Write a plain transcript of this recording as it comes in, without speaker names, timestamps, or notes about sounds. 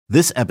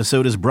This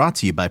episode is brought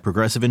to you by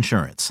Progressive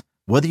Insurance.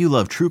 Whether you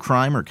love true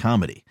crime or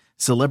comedy,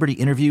 celebrity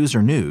interviews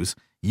or news,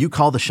 you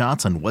call the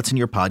shots on what's in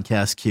your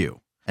podcast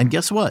queue. And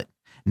guess what?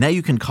 Now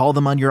you can call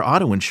them on your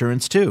auto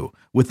insurance too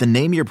with the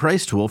Name Your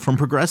Price tool from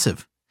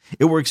Progressive.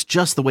 It works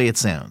just the way it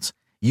sounds.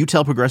 You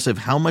tell Progressive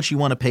how much you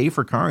want to pay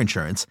for car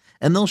insurance,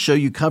 and they'll show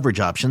you coverage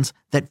options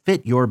that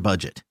fit your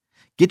budget.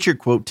 Get your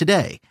quote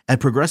today at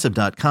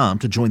Progressive.com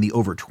to join the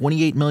over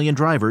 28 million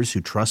drivers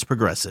who trust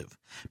Progressive.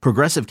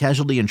 Progressive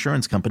Casualty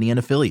Insurance Company and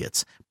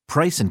Affiliates.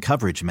 Price and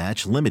coverage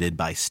match limited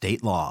by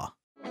state law.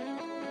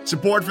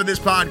 Support for this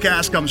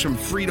podcast comes from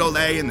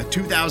Frito-Lay in the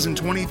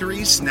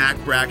 2023 Snack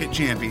Bracket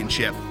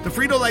Championship. The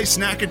Frito-Lay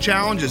Snack It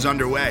Challenge is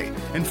underway,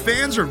 and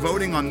fans are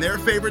voting on their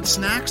favorite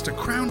snacks to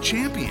crown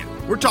champion.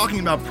 We're talking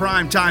about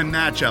prime-time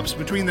matchups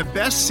between the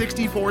best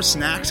 64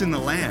 snacks in the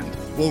land.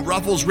 Will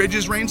Ruffles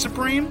Ridges reign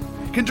supreme?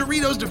 Can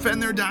Doritos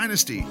defend their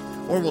dynasty?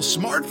 Or will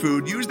Smart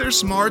Food use their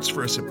smarts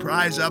for a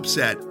surprise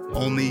upset?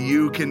 Only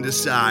you can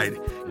decide.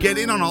 Get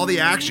in on all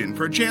the action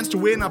for a chance to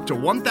win up to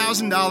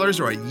 $1,000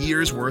 or a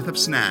year's worth of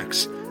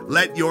snacks.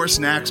 Let your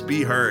snacks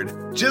be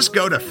heard. Just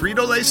go to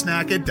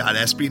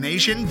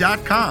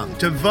fritolaysnacket.sbnation.com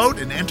to vote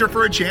and enter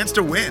for a chance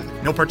to win.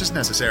 No purchase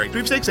necessary.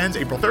 Sweepstakes ends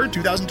April 3rd,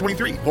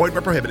 2023. Void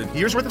where prohibited.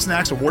 Year's worth of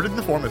snacks awarded in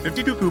the form of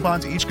 52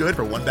 coupons, each good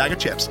for one bag of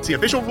chips. See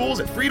official rules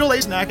at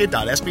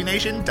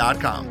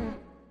fritolaysnacket.sbnation.com.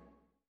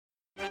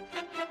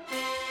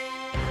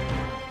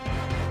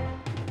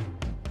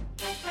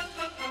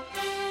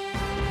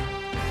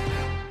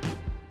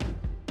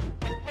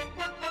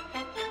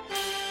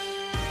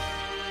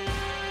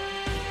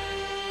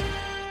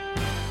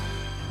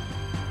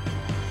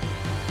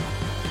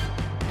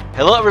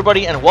 Hello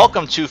everybody and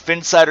welcome to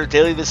Phinsider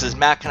Daily. This is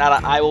Matt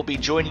Canada. I will be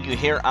joining you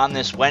here on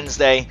this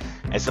Wednesday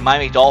as the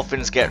Miami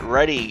Dolphins get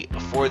ready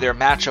for their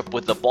matchup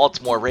with the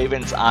Baltimore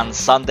Ravens on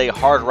Sunday,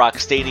 Hard Rock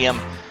Stadium.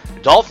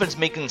 Dolphins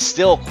making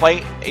still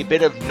quite a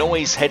bit of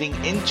noise heading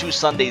into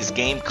Sunday's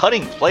game,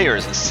 cutting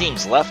players, it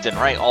seems, left and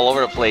right all over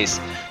the place,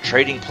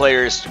 trading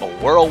players, a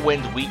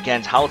whirlwind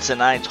weekend. Houts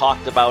and I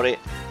talked about it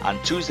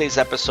on Tuesday's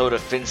episode of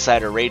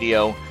Phinsider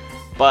Radio,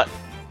 but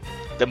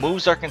the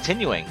moves are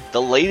continuing.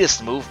 The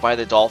latest move by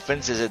the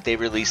Dolphins is that they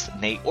released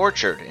Nate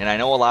Orchard, and I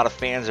know a lot of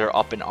fans are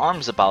up in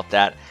arms about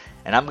that,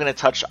 and I'm going to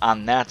touch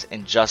on that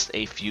in just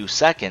a few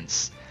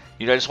seconds.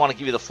 I just want to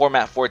give you the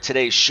format for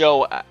today's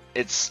show.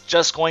 It's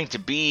just going to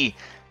be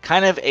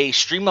kind of a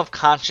stream of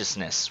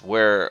consciousness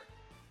where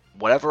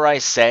whatever I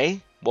say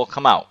will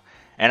come out,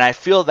 and I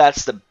feel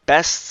that's the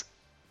best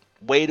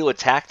way to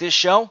attack this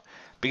show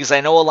because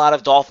I know a lot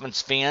of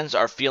Dolphins fans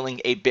are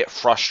feeling a bit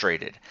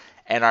frustrated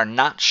and are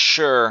not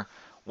sure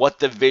what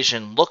the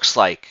vision looks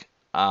like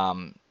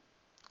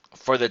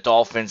for the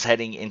Dolphins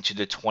heading into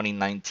the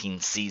 2019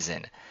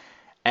 season.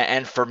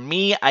 And for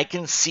me, I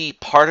can see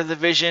part of the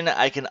vision.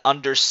 I can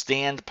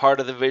understand part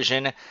of the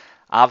vision.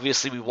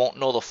 Obviously, we won't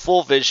know the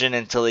full vision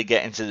until they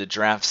get into the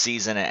draft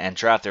season and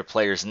draft their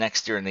players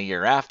next year and the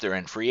year after,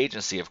 and free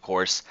agency, of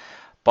course.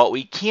 But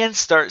we can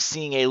start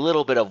seeing a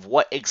little bit of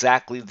what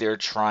exactly they're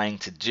trying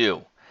to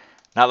do.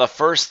 Now, the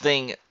first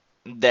thing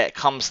that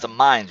comes to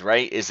mind,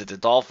 right, is that the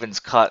Dolphins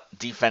cut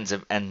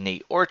defensive end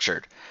Nate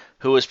Orchard,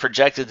 who is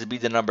projected to be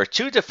the number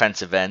 2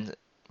 defensive end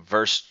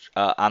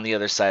on the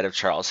other side of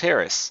Charles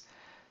Harris.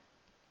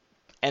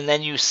 And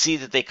then you see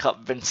that they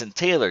cut Vincent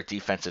Taylor,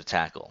 defensive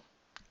tackle.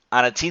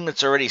 On a team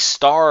that's already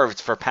starved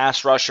for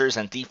pass rushers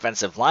and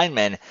defensive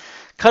linemen,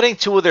 cutting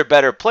 2 of their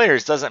better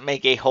players doesn't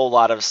make a whole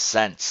lot of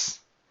sense.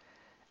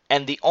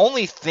 And the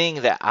only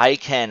thing that I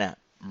can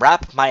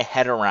wrap my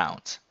head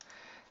around,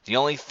 the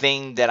only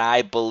thing that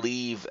I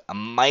believe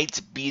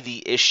might be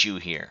the issue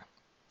here,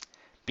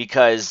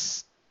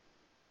 because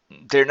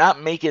they're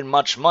not making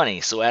much money,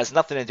 so it has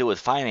nothing to do with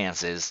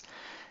finances.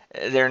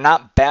 They're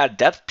not bad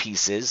depth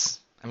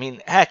pieces. I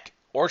mean, heck,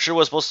 Orchard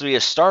was supposed to be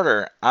a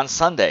starter on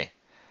Sunday.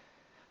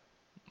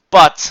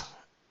 But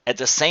at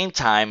the same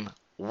time,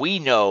 we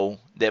know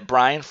that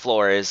Brian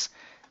Flores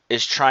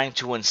is trying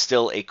to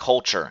instill a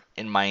culture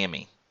in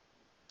Miami.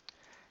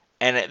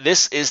 And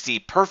this is the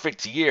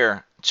perfect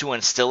year to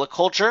instill a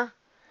culture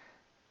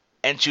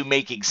and to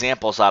make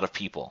examples out of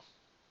people.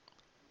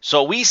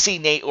 So we see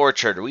Nate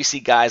Orchard, we see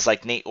guys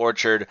like Nate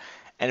Orchard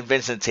and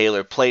Vincent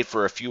Taylor play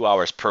for a few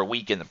hours per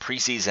week in the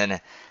preseason.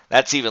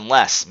 That's even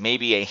less.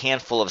 Maybe a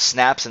handful of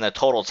snaps, and the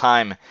total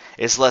time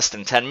is less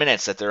than 10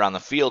 minutes that they're on the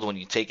field when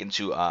you take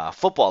into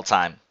football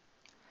time.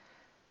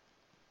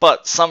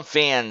 But some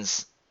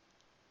fans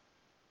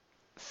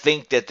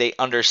think that they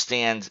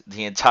understand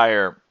the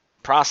entire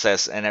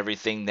process and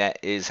everything that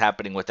is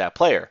happening with that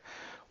player,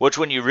 which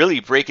when you really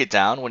break it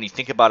down, when you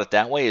think about it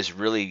that way, is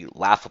really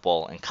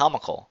laughable and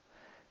comical.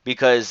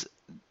 Because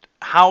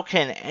how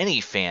can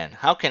any fan,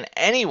 how can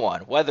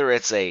anyone, whether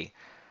it's a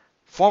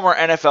former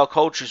NFL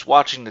coach who's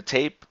watching the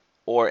tape,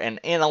 or an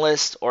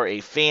analyst, or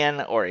a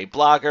fan, or a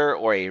blogger,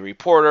 or a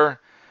reporter,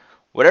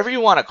 whatever you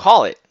want to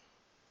call it,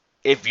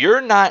 if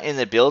you're not in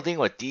the building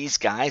with these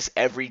guys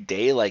every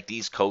day like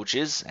these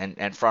coaches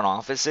and front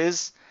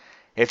offices,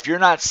 if you're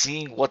not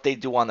seeing what they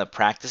do on the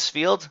practice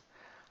field,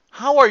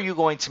 How are you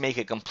going to make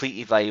a complete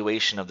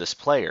evaluation of this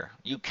player?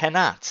 You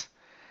cannot.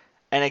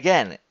 And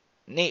again,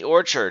 Nate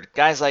Orchard,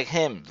 guys like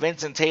him,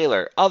 Vincent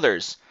Taylor,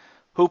 others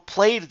who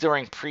played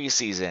during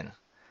preseason,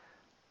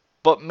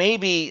 but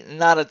maybe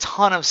not a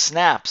ton of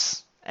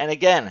snaps. And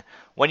again,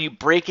 when you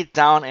break it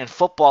down in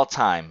football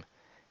time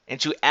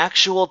into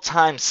actual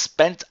time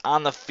spent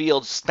on the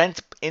field,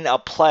 spent in a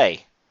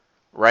play,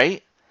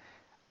 right?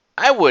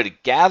 I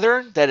would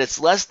gather that it's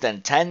less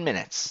than 10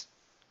 minutes.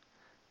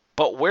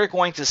 But we're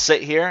going to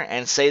sit here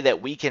and say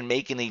that we can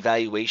make an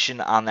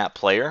evaluation on that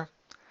player.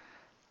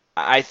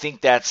 I think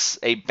that's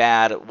a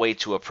bad way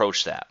to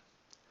approach that.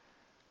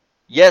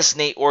 Yes,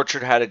 Nate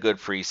Orchard had a good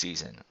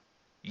preseason.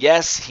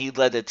 Yes, he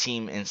led the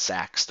team in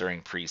sacks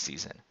during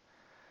preseason.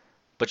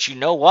 But you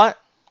know what?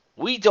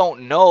 We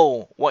don't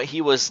know what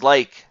he was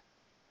like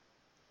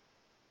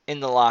in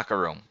the locker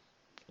room.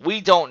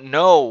 We don't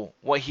know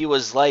what he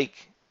was like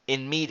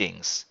in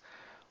meetings.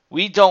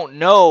 We don't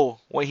know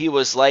what he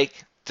was like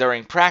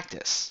during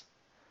practice.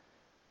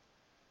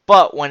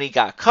 But when he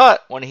got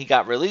cut, when he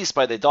got released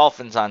by the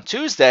Dolphins on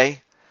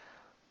Tuesday,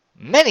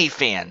 many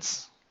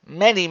fans,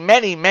 many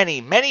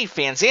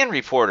fans and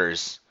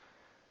reporters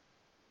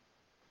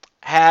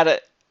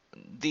had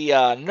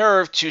the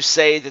nerve to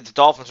say that the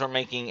Dolphins were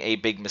making a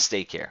big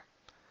mistake here.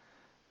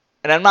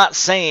 And I'm not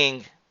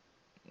saying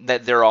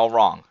that they're all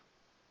wrong,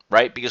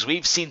 right? Because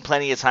we've seen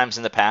plenty of times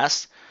in the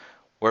past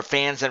where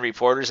fans and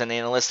reporters and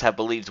analysts have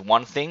believed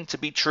one thing to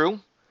be true,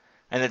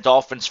 and the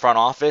Dolphins front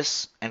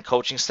office and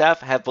coaching staff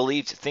have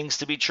believed things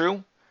to be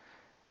true.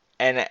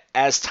 And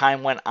as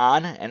time went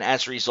on and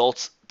as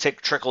results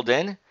trickled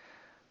in,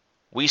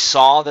 we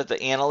saw that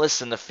the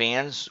analysts and the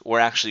fans were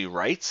actually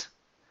right.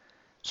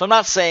 So I'm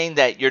not saying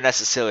that you're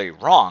necessarily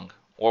wrong,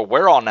 or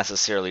we're all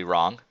necessarily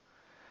wrong.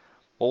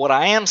 But what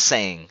I am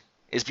saying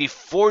is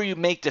before you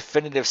make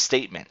definitive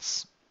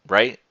statements,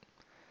 right?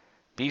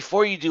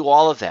 Before you do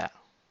all of that,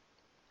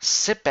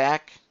 sit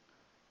back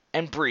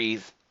and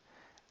breathe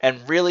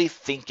and really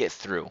think it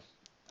through.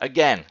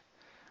 Again,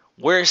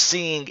 we're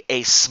seeing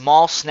a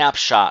small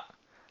snapshot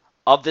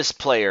of this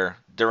player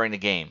during the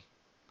game.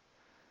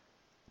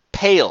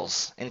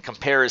 Pales in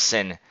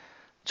comparison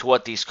to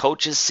what these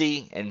coaches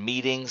see in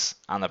meetings,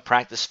 on the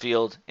practice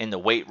field, in the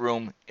weight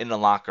room, in the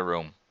locker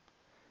room,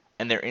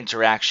 and their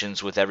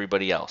interactions with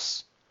everybody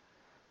else.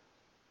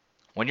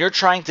 When you're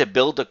trying to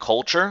build a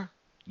culture,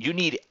 you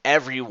need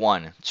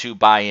everyone to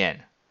buy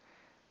in.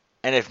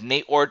 And if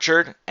Nate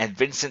Orchard and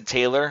Vincent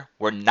Taylor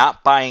were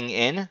not buying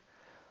in,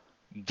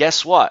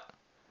 guess what?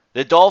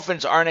 The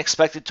Dolphins aren't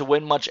expected to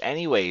win much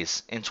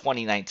anyways in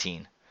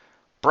 2019.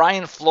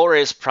 Brian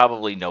Flores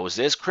probably knows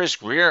this. Chris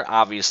Greer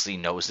obviously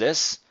knows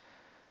this.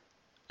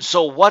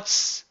 So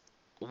what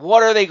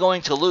are they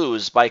going to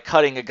lose by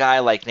cutting a guy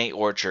like Nate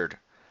Orchard?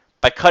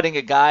 By cutting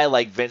a guy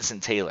like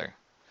Vincent Taylor?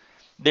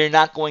 They're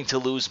not going to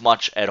lose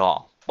much at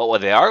all. But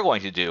what they are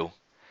going to do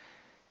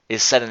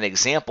is set an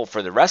example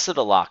for the rest of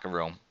the locker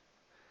room.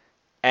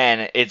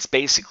 And it's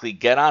basically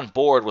get on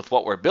board with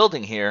what we're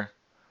building here,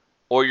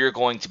 or you're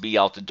going to be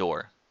out the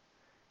door.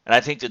 And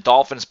I think the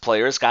Dolphins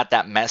players got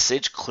that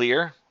message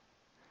clear,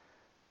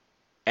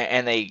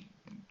 and they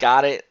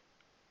got it,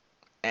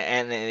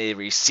 and they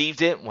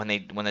received it when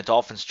the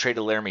Dolphins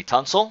traded Laramie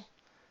Tunsil.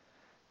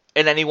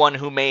 And anyone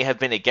who may have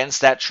been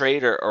against that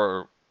trade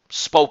or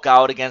spoke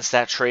out against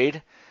that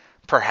trade,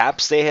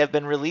 perhaps they have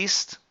been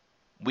released.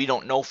 We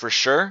don't know for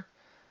sure.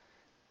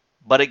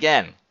 But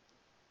again,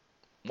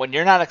 when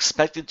you're not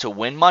expected to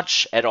win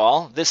much at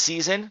all this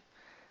season,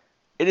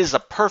 it is the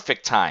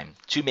perfect time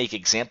to make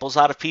examples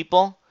out of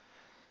people,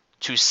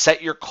 to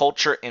set your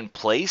culture in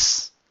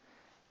place,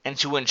 and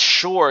to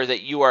ensure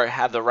that you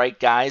have the right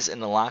guys in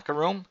the locker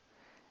room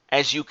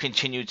as you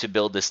continue to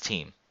build this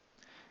team.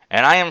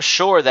 And I am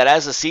sure that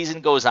as the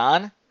season goes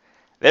on,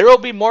 there will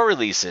be more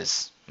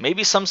releases,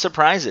 maybe some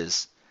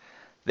surprises.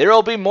 There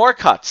will be more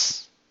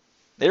cuts.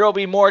 There will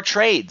be more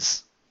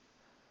trades.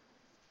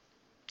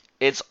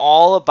 It's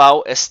all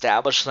about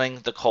establishing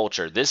the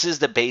culture. This is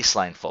the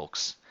baseline,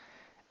 folks.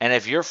 And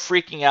if you're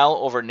freaking out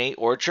over Nate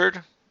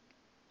Orchard,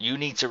 you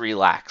need to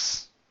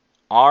relax.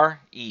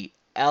 R-E-L-A-X.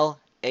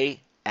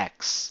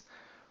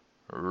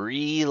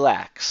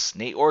 Relax.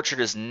 Nate Orchard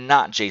is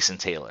not Jason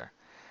Taylor.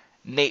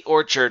 Nate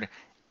Orchard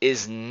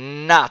is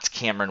not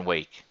Cameron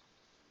Wake.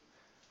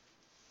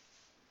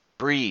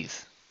 Breathe.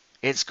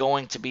 It's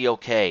going to be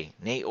okay.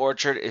 Nate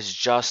Orchard is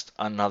just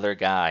another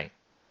guy.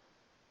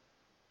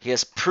 He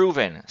has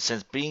proven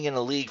since being in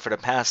the league for the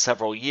past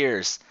several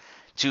years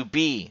to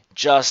be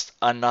just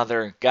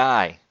another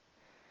guy.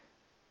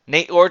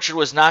 Nate Orchard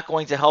was not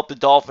going to help the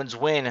Dolphins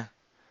win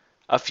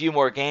a few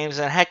more games,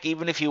 and heck,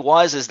 even if he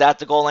was, is that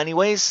the goal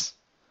anyways?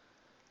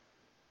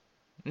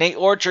 Nate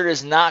Orchard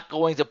is not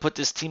going to put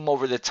this team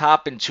over the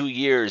top in 2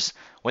 years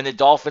when the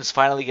Dolphins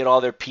finally get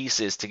all their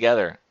pieces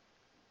together.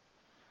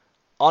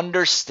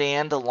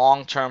 Understand the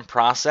long-term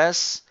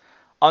process.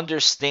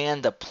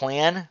 Understand the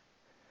plan.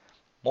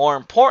 More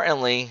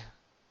importantly,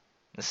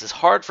 this is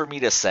hard for me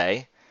to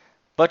say,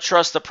 but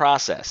trust the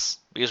process.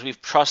 Because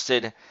we've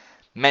trusted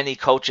many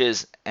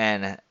coaches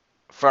and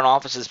front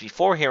offices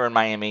before here in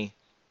Miami,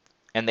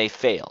 and they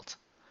failed.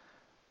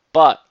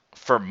 But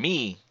for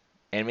me,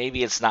 and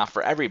maybe it's not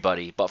for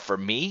everybody, but for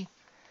me,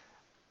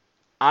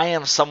 I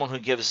am someone who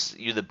gives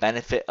you the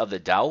benefit of the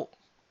doubt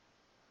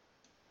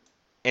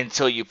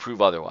until you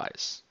prove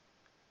otherwise.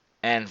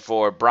 And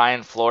for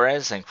Brian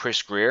Flores and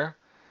Chris Greer,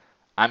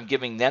 I'm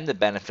giving them the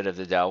benefit of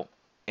the doubt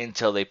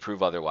until they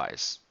prove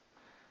otherwise.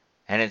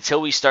 And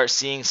until we start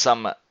seeing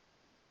some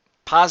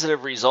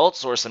positive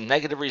results or some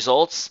negative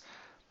results,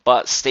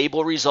 but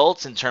stable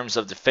results in terms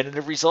of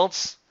definitive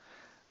results,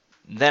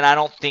 then I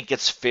don't think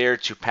it's fair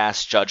to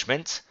pass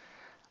judgment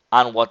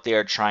on what they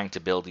are trying to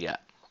build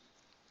yet.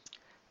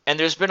 And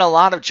there's been a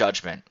lot of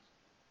judgment,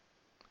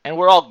 and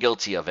we're all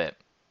guilty of it.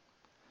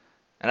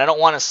 And I don't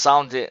want to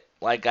sound it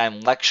like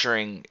I'm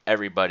lecturing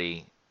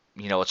everybody.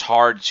 You know, it's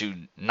hard to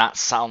not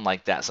sound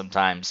like that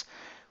sometimes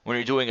when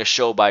you're doing a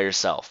show by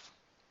yourself.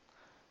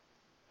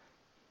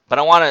 But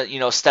I want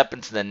to, step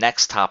into the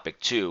next topic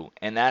too,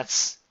 and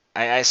that's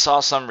I saw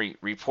some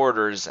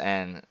reporters,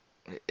 and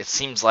it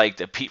seems like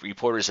the Pete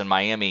reporters in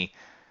Miami,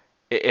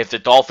 if the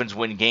Dolphins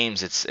win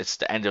games, it's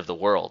the end of the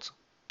world.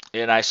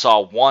 And I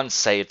saw one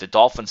say if the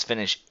Dolphins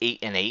finish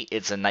 8-8,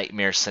 it's a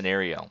nightmare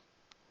scenario.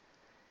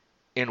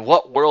 In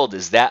what world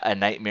is that a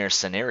nightmare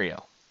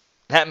scenario?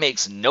 That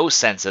makes no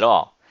sense at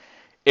all.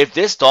 If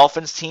this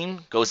Dolphins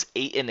team goes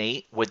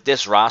 8-8 with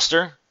this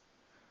roster,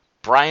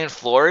 Brian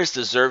Flores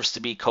deserves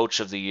to be coach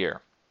of the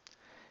year.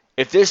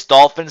 If this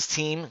Dolphins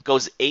team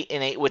goes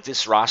 8-8 with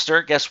this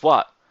roster, guess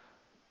what?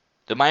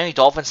 The Miami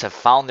Dolphins have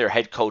found their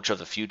head coach of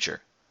the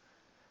future.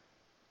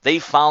 They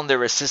found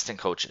their assistant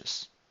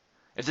coaches.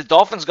 If the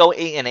Dolphins go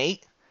 8-8,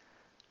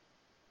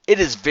 it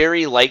is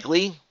very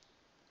likely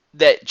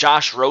that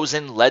Josh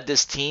Rosen led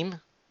this team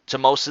to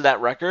most of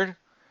that record,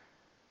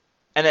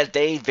 and that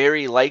they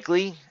very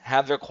likely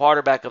have their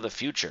quarterback of the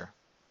future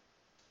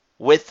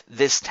with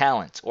this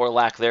talent or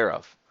lack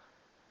thereof.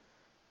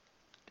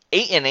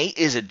 8-8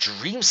 is a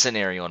dream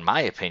scenario in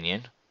my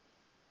opinion.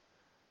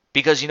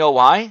 Because you know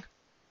why?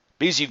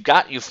 Because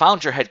you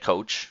found your head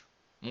coach,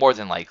 more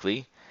than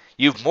likely.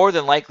 You've more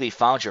than likely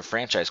found your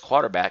franchise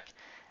quarterback,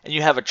 and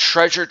you have a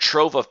treasure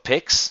trove of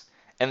picks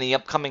in the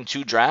upcoming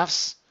 2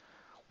 drafts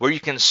where you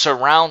can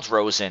surround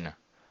Rosen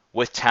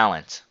with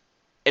talent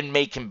and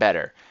make him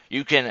better.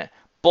 You can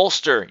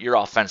bolster your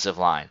offensive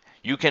line.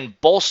 You can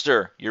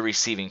bolster your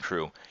receiving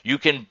crew. You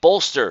can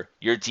bolster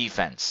your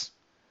defense.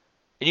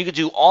 And you can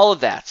do all of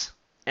that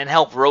and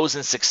help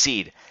Rosen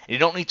succeed. And you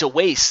don't need to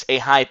waste a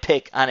high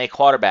pick on a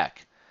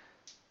quarterback.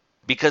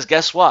 Because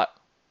guess what?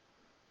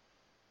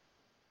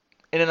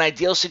 In an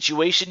ideal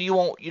situation,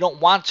 you don't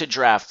want to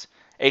draft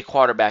a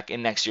quarterback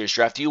in next year's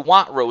draft. You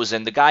want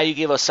Rosen, the guy you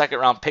gave a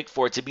second-round pick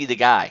for, to be the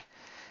guy.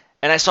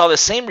 And I saw the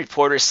same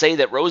reporter say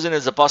that Rosen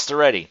is a bust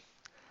already.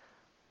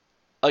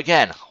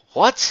 Again,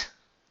 what?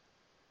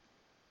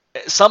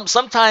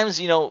 Sometimes,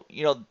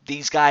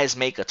 these guys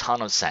make a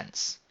ton of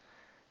sense.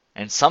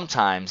 And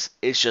sometimes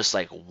it's just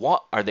like,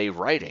 what are they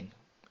writing?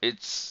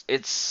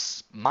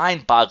 It's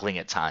mind-boggling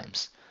at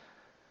times.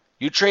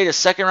 You trade a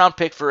second-round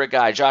pick for a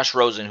guy, Josh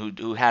Rosen,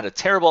 who had a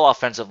terrible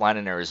offensive line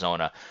in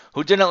Arizona,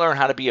 who didn't learn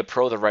how to be a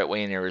pro the right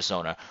way in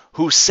Arizona,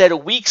 who said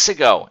weeks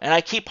ago, and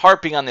I keep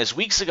harping on this,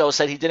 weeks ago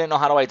said he didn't know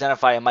how to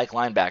identify a Mike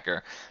linebacker,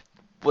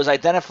 was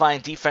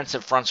identifying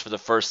defensive fronts for the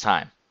first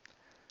time.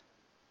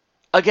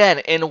 Again,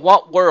 in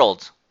what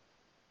world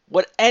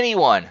would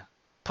anyone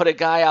put a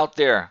guy out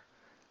there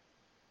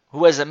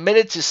who has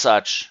admitted to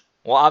such,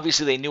 well,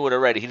 obviously they knew it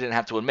already, he didn't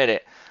have to admit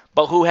it,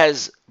 but who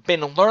has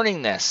been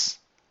learning this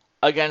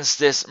against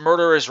this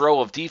murderer's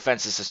row of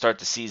defenses to start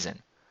the season?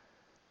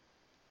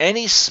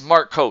 Any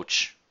smart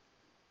coach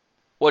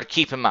would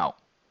keep him out.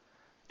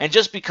 And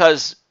just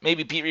because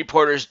maybe beat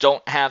reporters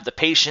don't have the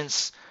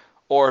patience,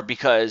 or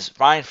because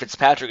Ryan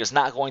Fitzpatrick is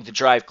not going to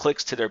drive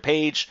clicks to their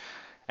page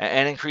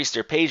and increase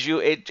their page view,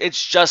 it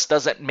just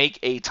doesn't make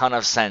a ton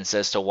of sense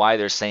as to why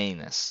they're saying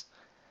this.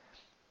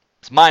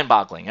 It's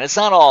mind-boggling. And it's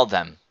not all of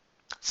them.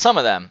 Some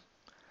of them.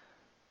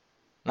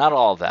 Not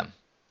all of them.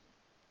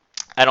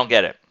 I don't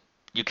get it.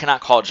 You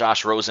cannot call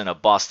Josh Rosen a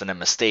bust and a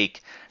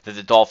mistake that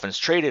the Dolphins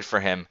traded for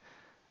him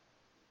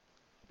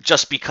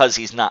just because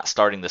he's not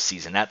starting the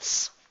season.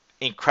 That's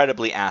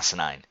incredibly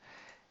asinine.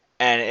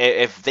 And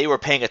if they were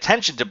paying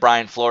attention to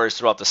Brian Flores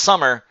throughout the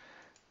summer,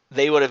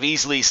 they would have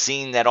easily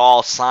seen that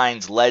all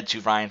signs led to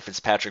Ryan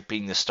Fitzpatrick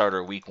being the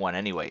starter week 1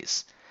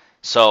 anyways.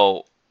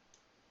 So,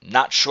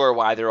 not sure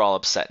why they're all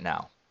upset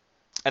now.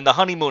 And the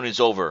honeymoon is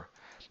over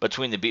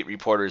between the beat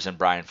reporters and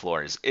Brian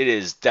Flores. It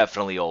is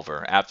definitely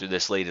over after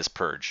this latest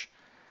purge.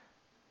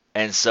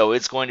 And so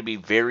it's going to be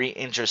very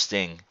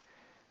interesting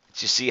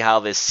to see how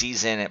this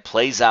season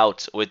plays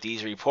out with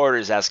these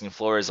reporters asking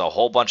Flores a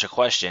whole bunch of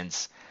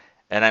questions.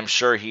 And I'm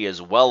sure he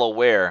is well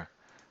aware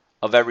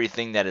of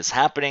everything that is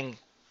happening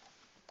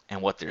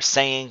and what they're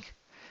saying.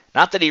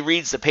 Not that he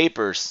reads the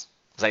papers,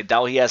 because I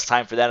doubt he has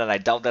time for that, and I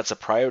doubt that's a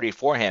priority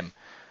for him.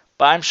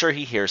 But I'm sure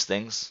he hears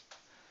things.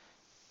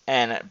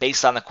 And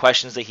based on the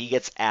questions that he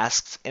gets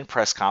asked in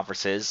press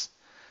conferences,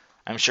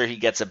 I'm sure he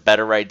gets a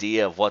better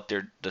idea of what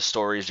the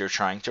stories they're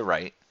trying to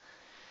write.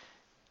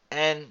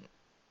 And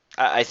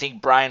I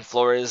think Brian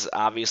Flores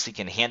obviously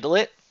can handle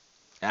it.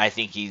 I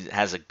think he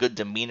has a good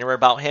demeanor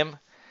about him,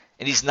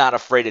 and he's not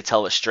afraid to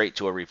tell it straight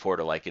to a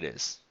reporter like it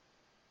is.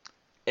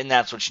 And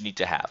that's what you need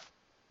to have.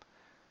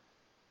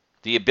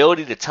 The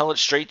ability to tell it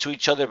straight to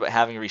each other, but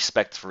having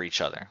respect for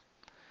each other.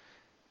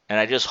 And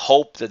I just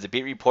hope that the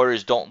beat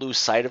reporters don't lose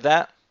sight of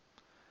that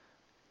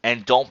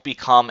and don't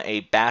become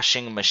a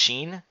bashing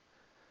machine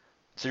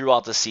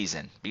throughout the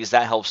season, because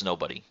that helps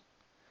nobody.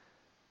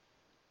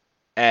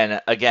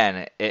 And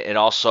again, it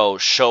also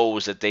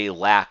shows that they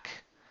lack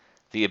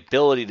the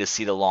ability to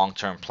see the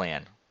long-term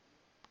plan.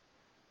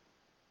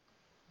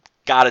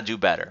 Got to do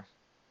better.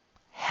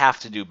 Have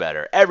to do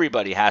better.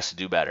 Everybody has to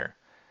do better.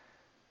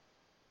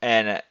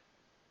 And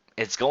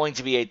it's going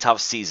to be a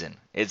tough season.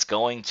 It's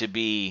going to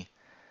be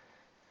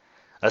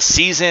a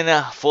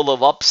season full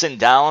of ups and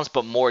downs,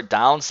 but more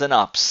downs than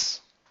ups.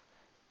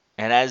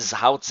 And as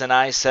Houts and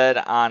I said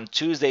on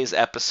Tuesday's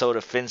episode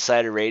of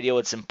Phinsider Radio,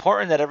 it's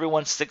important that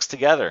everyone sticks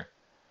together.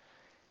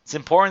 It's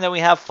important that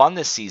we have fun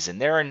this season.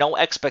 There are no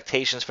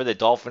expectations for the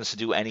Dolphins to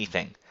do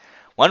anything.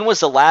 When was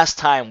the last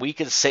time we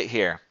could sit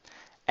here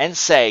and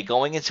say,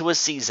 going into a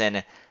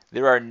season,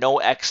 there are no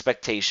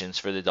expectations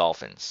for the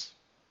Dolphins?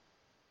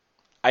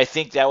 I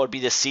think that would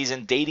be the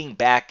season dating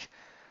back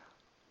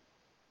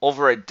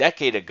over a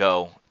decade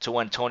ago to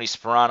when Tony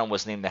Sparano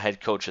was named the head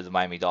coach of the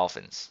Miami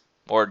Dolphins,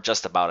 or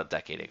just about a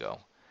decade ago.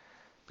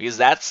 Because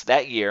that's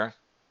that year,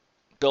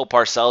 Bill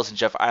Parcells and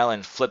Jeff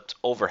Ireland flipped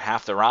over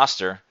half the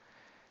roster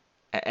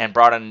and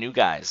brought in new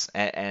guys,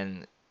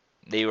 and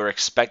they were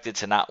expected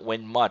to not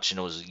win much, and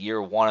it was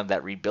year one of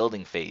that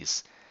rebuilding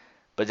phase.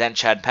 But then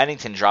Chad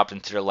Pennington dropped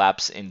into their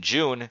laps in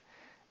June,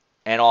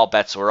 and all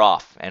bets were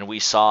off. And we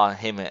saw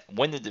him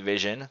win the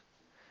division.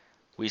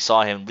 We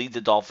saw him lead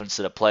the Dolphins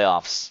to the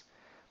playoffs.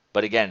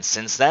 But again,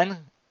 since then,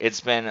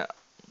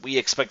 we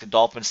expect the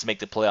Dolphins to make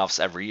the playoffs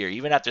every year.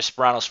 Even after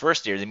Sparano's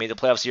first year, they made the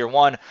playoffs year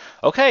one.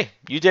 Okay,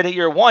 you did it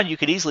year one. You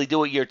could easily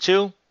do it year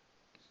two.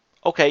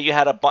 Okay, you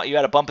had a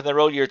bump in the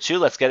road year two.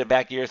 Let's get it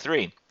back year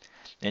three.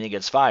 Then he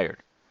gets fired.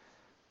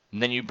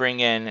 And then you bring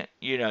in,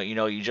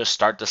 you just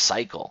start the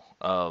cycle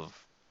of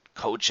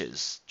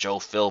coaches, Joe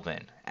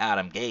Philbin,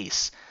 Adam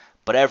Gase.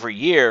 But every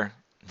year,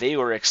 they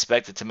were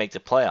expected to make the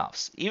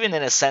playoffs. Even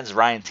in a sense,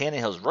 Ryan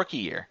Tannehill's rookie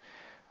year,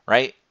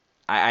 right?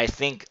 I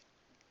think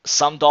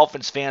some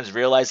Dolphins fans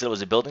realized that it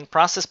was a building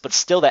process, but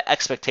still that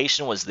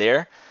expectation was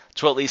there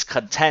to at least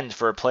contend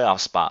for a playoff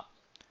spot.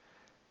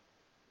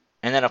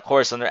 And then, of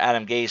course, under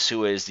Adam Gase,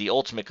 who is the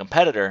ultimate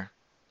competitor,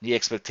 the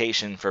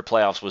expectation for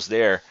playoffs was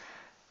there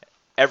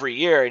every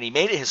year, and he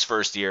made it his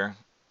first year,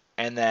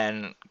 and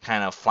then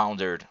kind of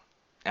floundered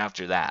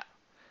after that.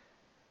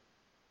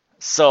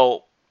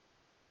 So,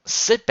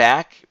 sit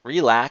back,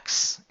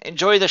 relax,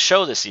 enjoy the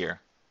show this year.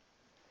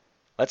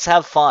 Let's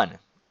have fun.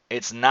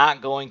 It's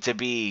not going to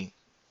be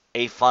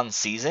a fun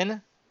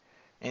season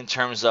in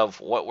terms of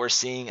what we're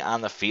seeing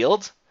on the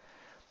field.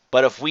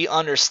 But if we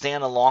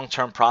understand the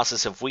long-term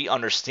process, if we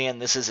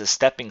understand this is a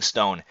stepping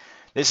stone,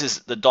 this is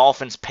the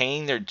Dolphins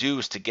paying their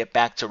dues to get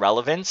back to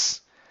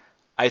relevance,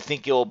 I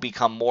think it will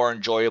become more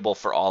enjoyable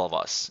for all of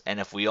us. And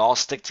if we all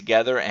stick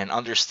together and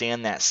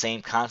understand that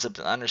same concept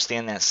and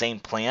understand that same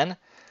plan,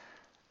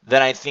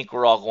 then I think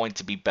we're all going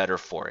to be better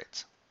for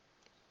it.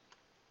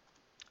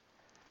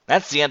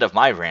 That's the end of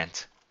my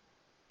rant.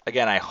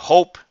 Again, I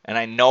hope and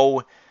I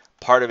know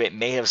part of it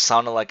may have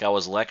sounded like I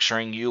was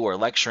lecturing you or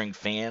lecturing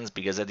fans,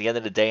 because at the end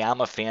of the day,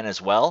 I'm a fan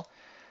as well.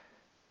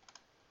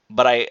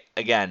 But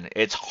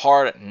it's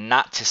hard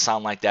not to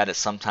sound like that at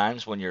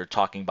sometimes when you're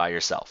talking by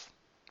yourself.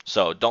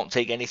 So don't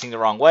take anything the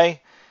wrong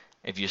way.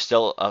 If you're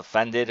still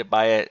offended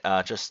by it,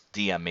 just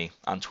DM me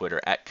on Twitter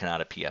at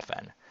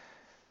KanadaPFN.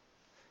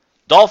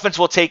 Dolphins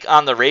will take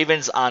on the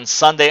Ravens on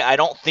Sunday. I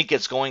don't think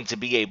it's going to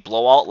be a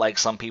blowout like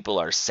some people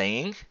are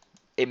saying.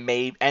 It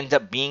may end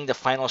up being the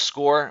final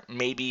score.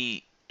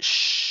 Maybe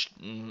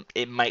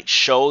it might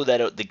show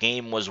that the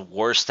game was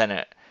worse than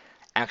it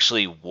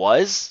actually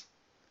was.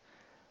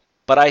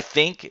 But I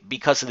think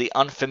because of the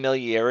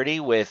unfamiliarity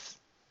with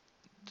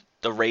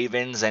the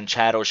Ravens and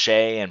Chad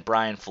O'Shea and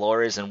Brian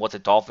Flores and what the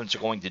Dolphins are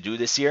going to do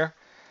this year,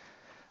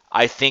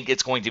 I think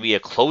it's going to be a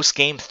close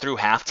game through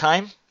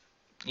halftime.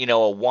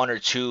 A 1 or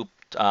 2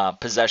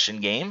 possession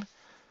game.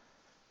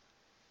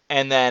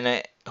 And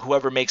then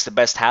whoever makes the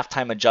best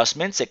halftime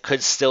adjustments, it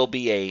could still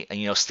be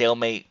a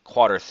stalemate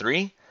quarter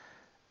 3.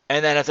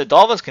 And then if the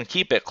Dolphins can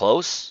keep it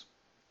close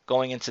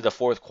going into the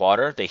fourth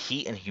quarter, the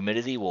heat and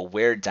humidity will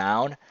wear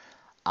down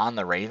on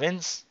the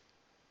Ravens,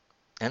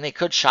 and they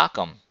could shock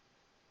them.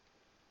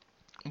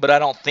 But I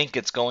don't think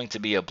it's going to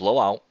be a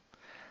blowout.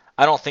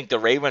 I don't think the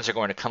Ravens are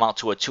going to come out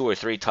to a 2 or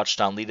 3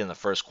 touchdown lead in the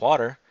first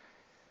quarter.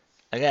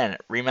 Again,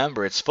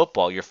 remember, it's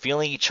football. You're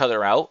feeling each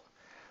other out.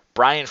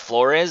 Brian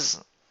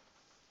Flores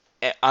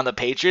on the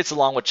Patriots,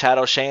 along with Chad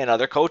O'Shea and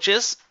other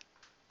coaches,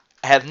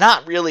 have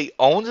not really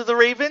owned the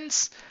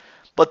Ravens,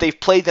 but they've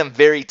played them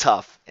very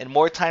tough. And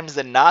more times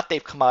than not,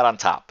 they've come out on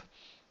top.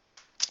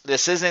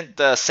 This isn't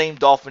the same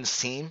Dolphins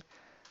team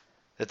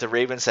that the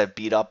Ravens have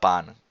beat up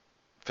on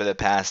for the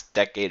past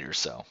decade or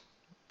so.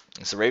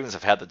 And so the Ravens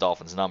have had the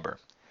Dolphins' number.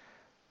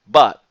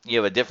 But you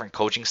have a different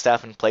coaching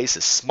staff in place,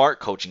 a smart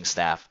coaching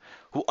staff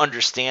who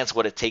understands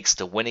what it takes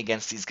to win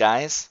against these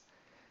guys.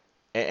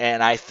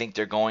 And I think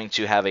they're going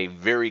to have a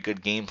very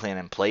good game plan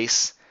in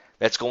place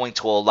that's going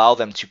to allow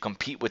them to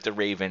compete with the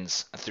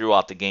Ravens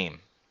throughout the game.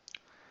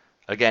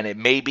 Again, it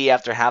may be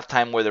after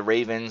halftime where the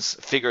Ravens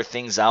figure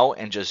things out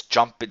and just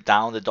jump it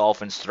down the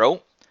Dolphins'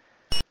 throat.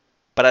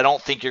 But I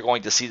don't think you're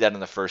going to see that in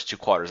the first two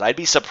quarters. I'd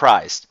be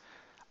surprised.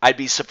 I'd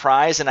be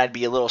surprised and I'd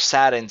be a little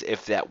saddened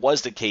if that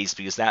was the case,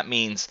 because that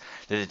means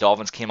that the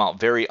Dolphins came out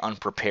very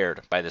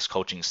unprepared by this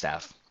coaching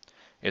staff.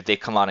 If they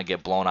come out and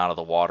get blown out of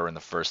the water in the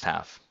first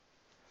half.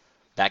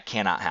 That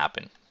cannot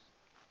happen.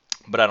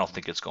 But I don't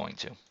think it's going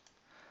to.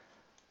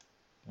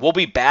 We'll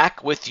be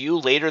back with you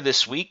later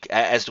this week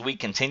as the week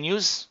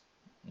continues.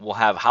 We'll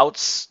have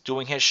Houts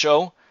doing his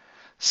show.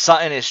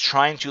 Sutton is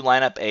trying to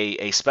line up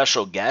a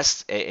special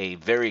guest, a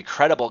very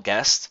credible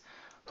guest,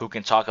 who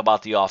can talk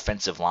about the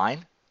offensive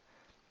line.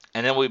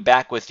 And then we'll be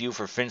back with you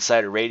for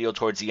Phinsider Radio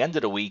towards the end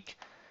of the week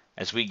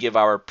as we give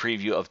our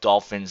preview of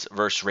Dolphins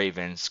versus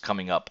Ravens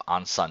coming up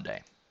on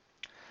Sunday.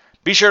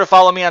 Be sure to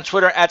follow me on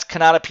Twitter at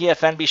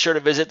KanataPFN. Be sure to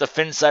visit the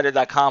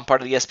Phinsider.com,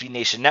 part of the SB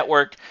Nation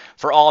Network,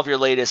 for all of your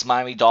latest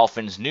Miami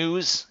Dolphins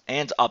news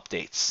and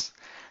updates.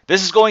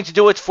 This is going to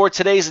do it for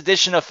today's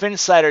edition of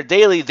Phinsider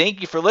Daily.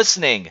 Thank you for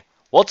listening.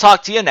 We'll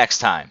talk to you next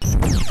time.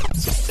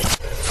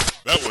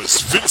 That was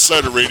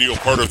Phinsider Radio,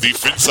 part of the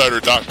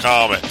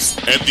Phinsider.com and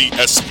the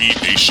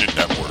SB Nation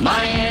Network.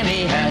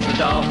 Miami has the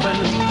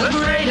Dolphins, the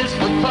greatest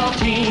football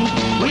team.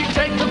 We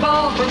take the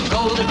ball from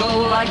goal to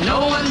goal like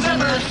no one's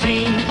ever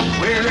seen.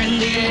 We're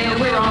in the air,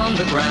 we're on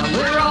the ground,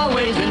 we're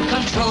always in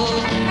control.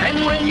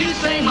 And when you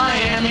say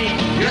Miami,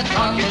 you're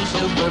talking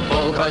Super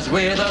Bowl, 'cause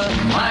we're the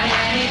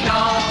Miami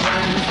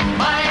Dolphins.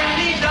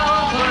 Miami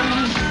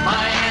Dolphins,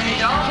 Miami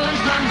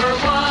Dolphins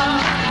 #1.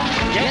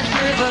 Yes,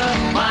 we're the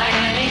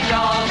Miami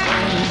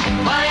Dolphins.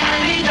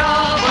 Miami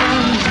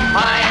Dolphins,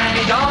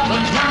 Miami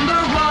Dolphins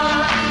 #1.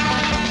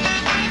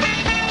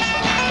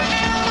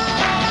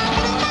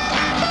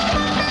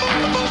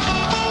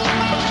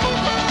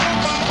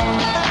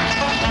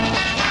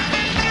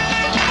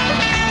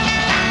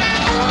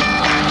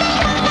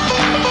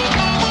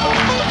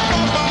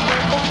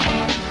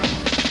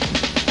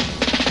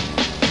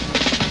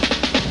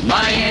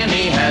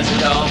 Miami has the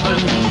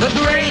Dolphins, the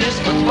greatest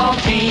football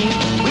team.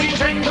 We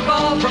take the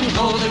ball from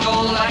goal to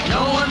goal like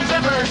no one's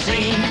ever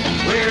seen.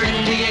 We're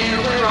in the air,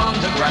 we're on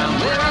the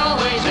ground, we're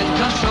always in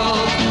control.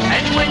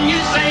 And when you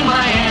say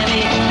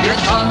Miami,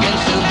 you're talking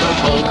Super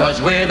Bowl,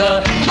 'cause we're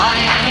the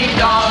Miami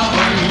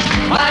Dolphins.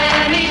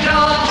 Miami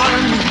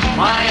Dolphins,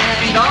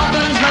 Miami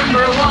Dolphins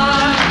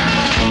 #1.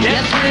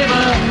 Yes, we're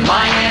the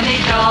Miami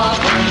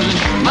Dolphins.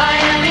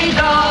 Miami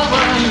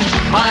Dolphins,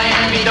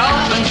 Miami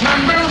Dolphins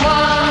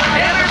 #1.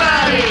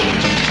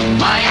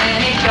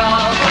 Miami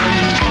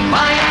Dolphins,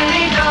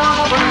 Miami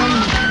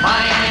Dolphins,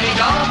 Miami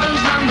Dolphins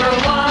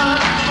 #1.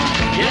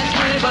 Yes,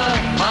 we're the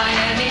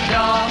Miami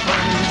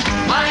Dolphins,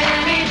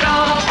 Miami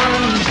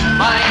Dolphins,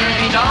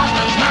 Miami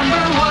Dolphins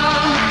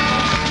 #1.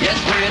 Yes,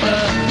 we're the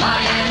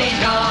Miami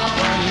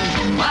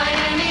Dolphins,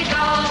 Miami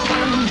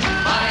Dolphins,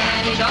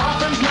 Miami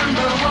Dolphins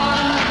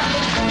 #1.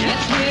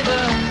 Yes, we're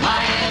the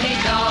Miami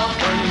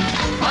Dolphins,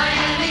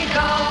 Miami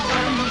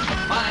Dolphins,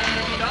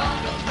 Miami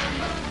Dolphins.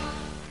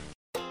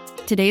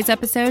 Today's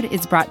episode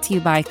is brought to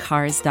you by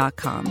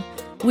Cars.com.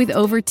 With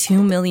over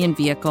 2 million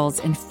vehicles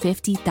and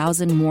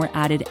 50,000 more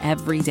added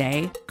every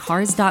day,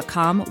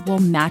 Cars.com will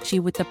match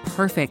you with the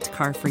perfect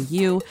car for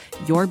you,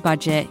 your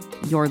budget,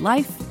 your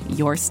life,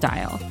 your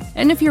style.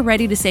 And if you're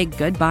ready to say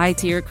goodbye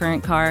to your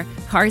current car,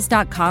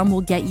 Cars.com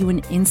will get you an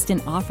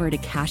instant offer to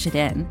cash it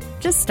in.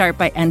 Just start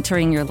by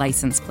entering your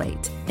license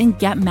plate and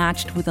get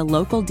matched with a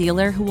local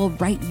dealer who will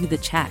write you the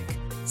check.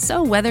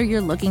 So whether you're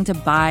looking to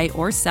buy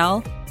or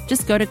sell,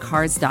 just go to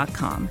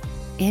Cars.com.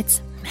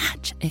 It's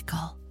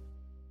magical.